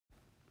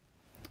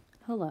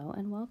Hello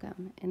and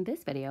welcome. In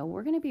this video,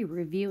 we're going to be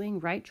reviewing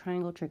right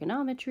triangle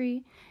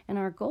trigonometry, and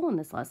our goal in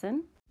this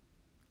lesson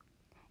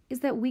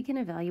is that we can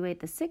evaluate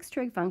the 6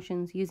 trig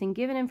functions using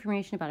given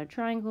information about a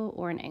triangle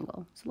or an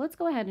angle. So let's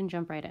go ahead and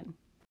jump right in.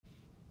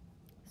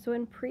 So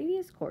in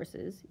previous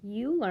courses,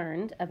 you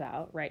learned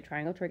about right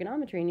triangle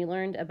trigonometry, and you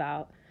learned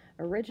about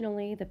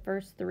originally the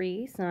first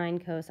 3, sine,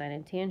 cosine,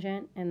 and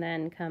tangent, and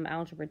then come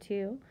algebra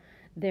 2,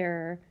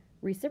 their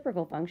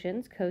reciprocal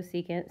functions,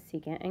 cosecant,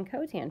 secant, and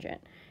cotangent.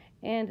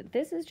 And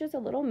this is just a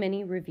little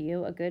mini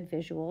review, a good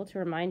visual to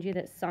remind you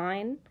that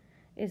sine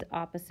is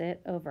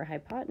opposite over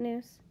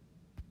hypotenuse,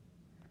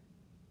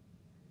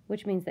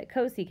 which means that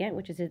cosecant,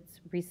 which is its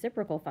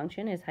reciprocal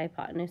function, is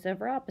hypotenuse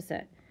over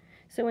opposite.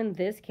 So in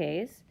this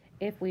case,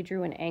 if we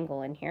drew an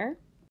angle in here,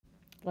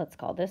 let's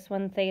call this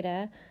one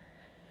theta.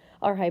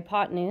 Our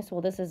hypotenuse, well,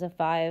 this is a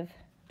 5,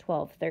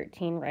 12,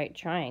 13 right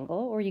triangle,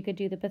 or you could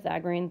do the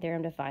Pythagorean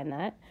theorem to find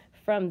that.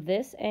 From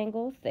this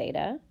angle,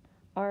 theta,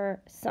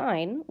 our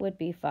sine would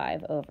be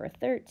 5 over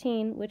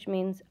 13, which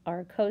means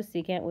our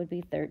cosecant would be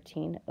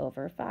 13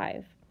 over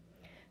 5.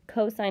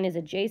 Cosine is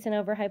adjacent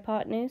over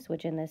hypotenuse,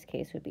 which in this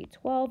case would be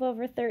 12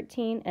 over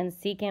 13, and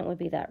secant would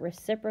be that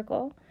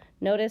reciprocal.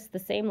 Notice the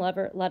same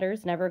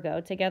letters never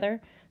go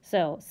together.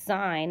 So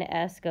sine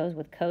S goes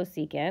with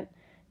cosecant,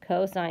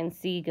 cosine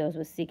C goes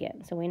with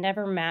secant. So we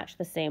never match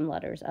the same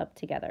letters up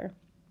together.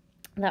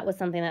 That was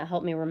something that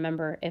helped me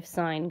remember if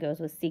sine goes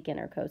with secant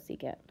or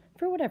cosecant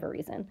for whatever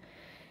reason.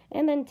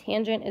 And then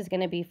tangent is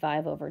going to be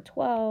 5 over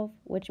 12,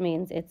 which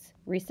means its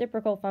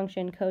reciprocal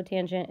function,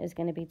 cotangent, is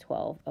going to be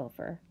 12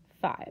 over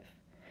 5.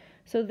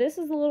 So this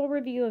is a little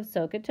review of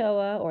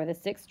SOHCAHTOA, or the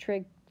six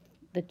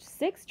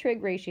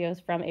trig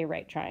ratios from a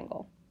right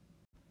triangle.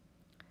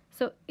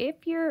 So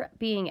if you're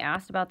being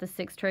asked about the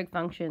 6 trig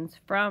functions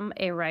from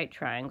a right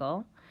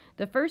triangle,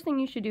 the first thing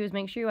you should do is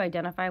make sure you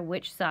identify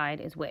which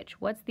side is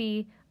which. What's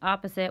the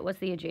opposite, what's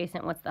the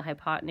adjacent, what's the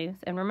hypotenuse?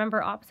 And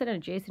remember, opposite and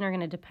adjacent are going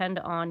to depend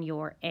on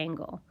your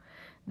angle.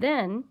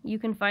 Then you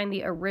can find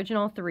the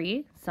original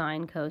 3,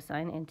 sine,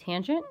 cosine, and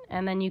tangent,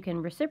 and then you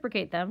can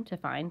reciprocate them to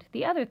find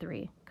the other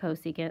 3,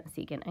 cosecant,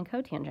 secant, and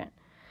cotangent.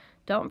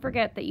 Don't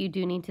forget that you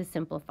do need to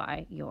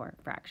simplify your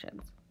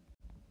fractions.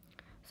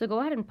 So go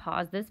ahead and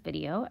pause this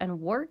video and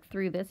work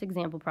through this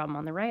example problem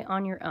on the right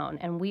on your own.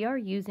 And we are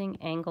using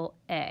angle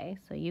A,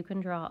 so you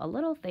can draw a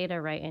little theta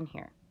right in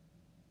here.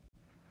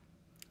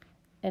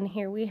 And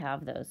here we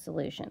have those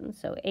solutions.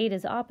 So 8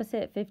 is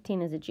opposite,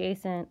 15 is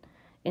adjacent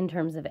in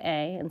terms of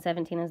A, and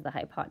 17 is the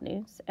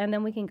hypotenuse. And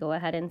then we can go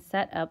ahead and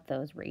set up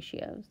those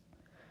ratios.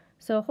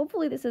 So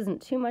hopefully this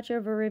isn't too much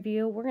of a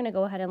review. We're going to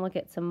go ahead and look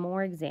at some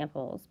more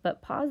examples,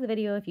 but pause the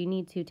video if you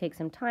need to take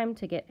some time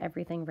to get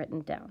everything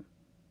written down.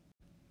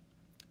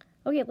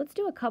 Okay, let's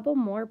do a couple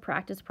more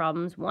practice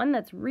problems, one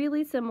that's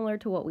really similar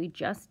to what we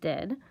just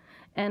did,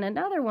 and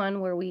another one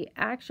where we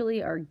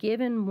actually are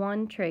given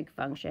one trig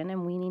function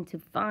and we need to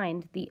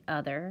find the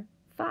other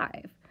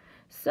 5.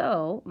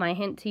 So my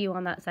hint to you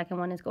on that second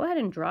one is go ahead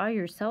and draw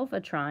yourself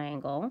a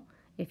triangle.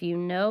 If you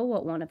know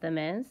what one of them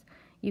is,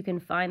 you can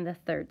find the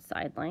third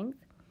side length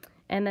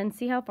and then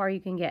see how far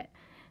you can get.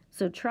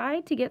 So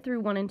try to get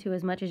through 1 and 2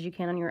 as much as you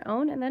can on your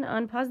own, and then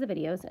unpause the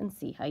videos and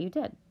see how you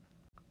did.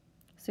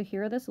 So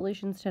here are the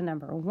solutions to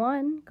number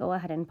 1. Go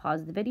ahead and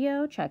pause the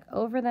video, check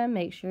over them,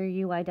 make sure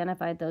you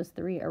identified those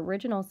 3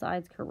 original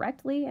sides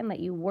correctly and that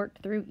you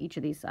worked through each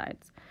of these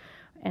sides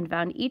and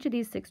found each of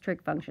these 6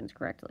 trig functions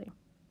correctly.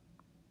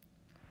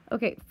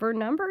 Okay, for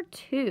number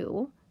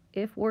 2,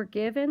 if we're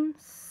given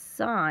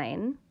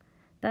sine,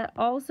 that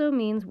also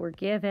means we're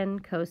given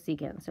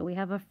cosecant. So we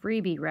have a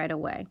freebie right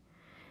away.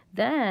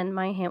 Then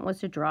my hint was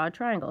to draw a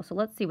triangle. So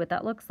let's see what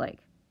that looks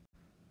like.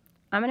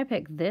 I'm going to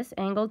pick this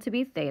angle to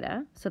be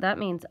theta. So that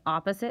means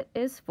opposite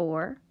is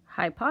 4,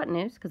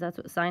 hypotenuse, because that's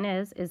what sine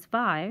is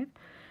 5,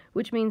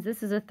 which means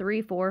this is a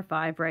 3, 4,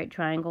 5 right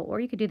triangle, or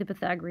you could do the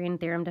Pythagorean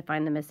theorem to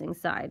find the missing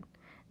side.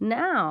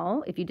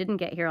 Now, if you didn't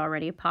get here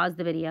already, pause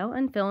the video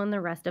and fill in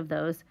the rest of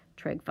those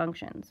trig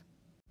functions.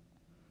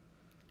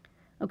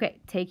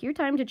 Okay, take your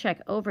time to check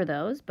over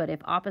those, but if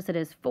opposite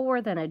is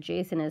 4, then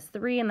adjacent is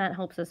 3, and that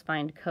helps us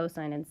find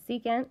cosine and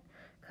secant.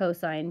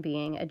 Cosine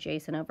being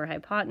adjacent over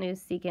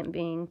hypotenuse, secant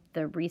being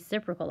the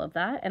reciprocal of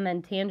that, and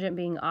then tangent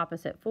being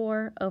opposite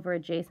 4 over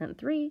adjacent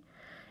 3,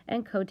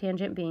 and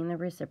cotangent being the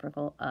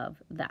reciprocal of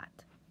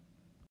that.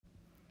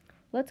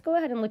 Let's go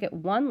ahead and look at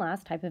one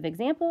last type of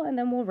example, and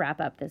then we'll wrap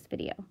up this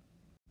video.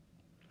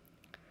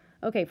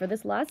 Okay, for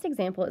this last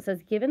example, it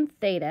says given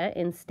theta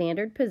in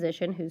standard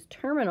position whose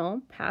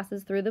terminal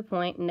passes through the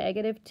point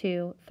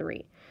 -2,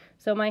 3.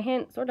 So my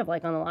hint, sort of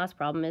like on the last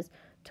problem, is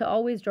to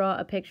always draw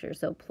a picture.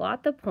 So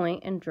plot the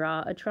point and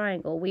draw a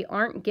triangle. We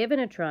aren't given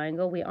a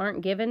triangle. We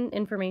aren't given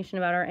information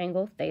about our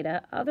angle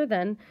theta other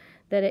than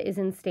that it is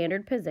in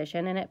standard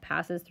position and it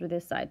passes through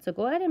this side. So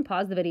go ahead and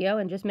pause the video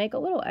and just make a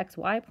little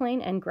XY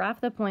plane and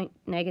graph the point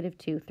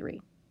 -2,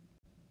 3.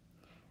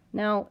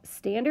 Now,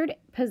 standard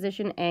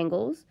position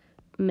angles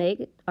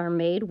are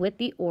made with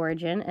the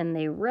origin and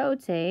they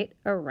rotate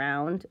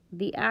around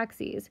the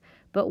axes.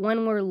 But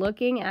when we're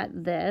looking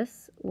at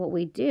this, what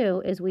we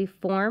do is we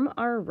form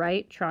our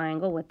right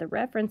triangle with the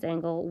reference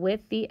angle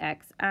with the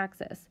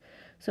x-axis.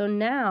 So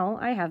now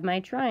I have my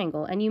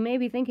triangle, and you may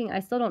be thinking I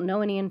still don't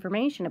know any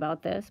information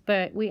about this,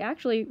 but we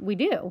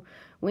do.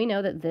 We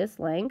know that this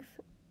length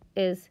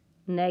is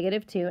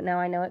 -2. Now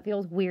I know it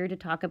feels weird to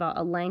talk about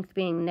a length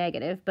being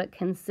negative, but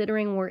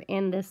considering we're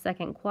in this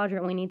second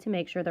quadrant, we need to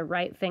make sure the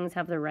right things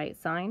have the right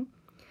sign.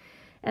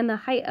 And the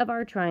height of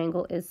our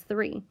triangle is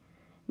 3.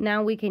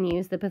 Now we can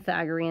use the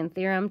Pythagorean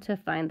theorem to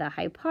find the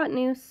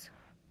hypotenuse,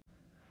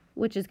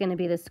 which is going to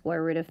be the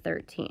square root of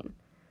 13.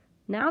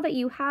 Now that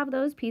you have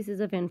those pieces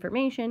of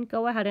information,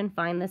 go ahead and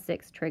find the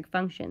 6 trig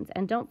functions.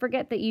 And don't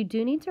forget that you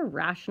do need to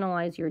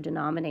rationalize your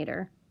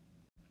denominator.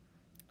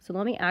 So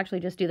let me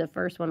actually just do the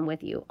first one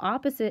with you.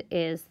 Opposite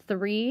is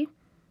 3,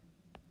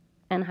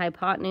 and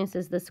hypotenuse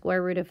is the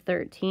square root of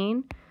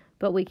 13,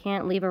 but we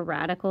can't leave a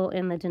radical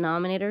in the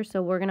denominator,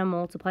 so we're going to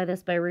multiply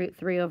this by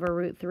 √3 over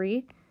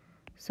 √3.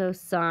 So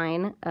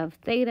sine of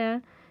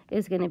theta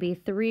is going to be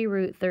 3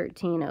 root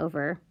 13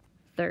 over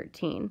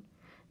 13.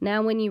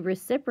 Now when you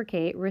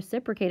reciprocate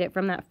it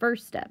from that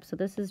first step. So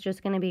this is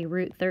just going to be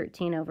root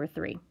 13 over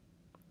 3.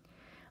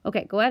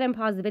 Okay, go ahead and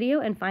pause the video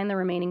and find the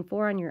remaining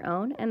 4 on your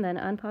own, and then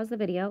unpause the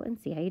video and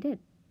see how you did.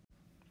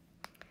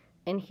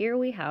 And here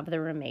we have the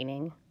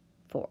remaining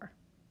 4.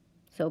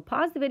 So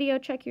pause the video,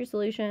 check your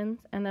solutions,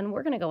 and then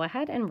we're going to go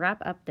ahead and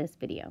wrap up this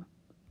video.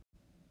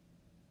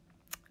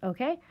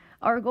 Okay,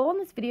 our goal in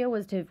this video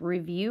was to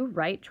review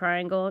right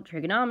triangle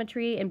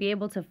trigonometry and be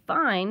able to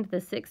find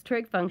the 6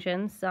 trig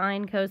functions,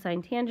 sine,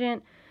 cosine,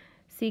 tangent,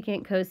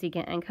 secant,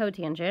 cosecant, and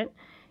cotangent,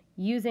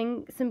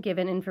 using some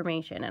given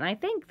information. And I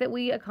think that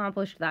we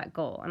accomplished that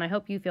goal, and I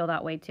hope you feel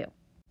that way too.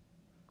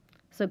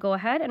 So go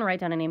ahead and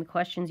write down any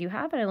questions you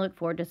have, and I look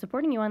forward to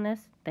supporting you on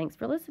this. Thanks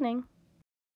for listening.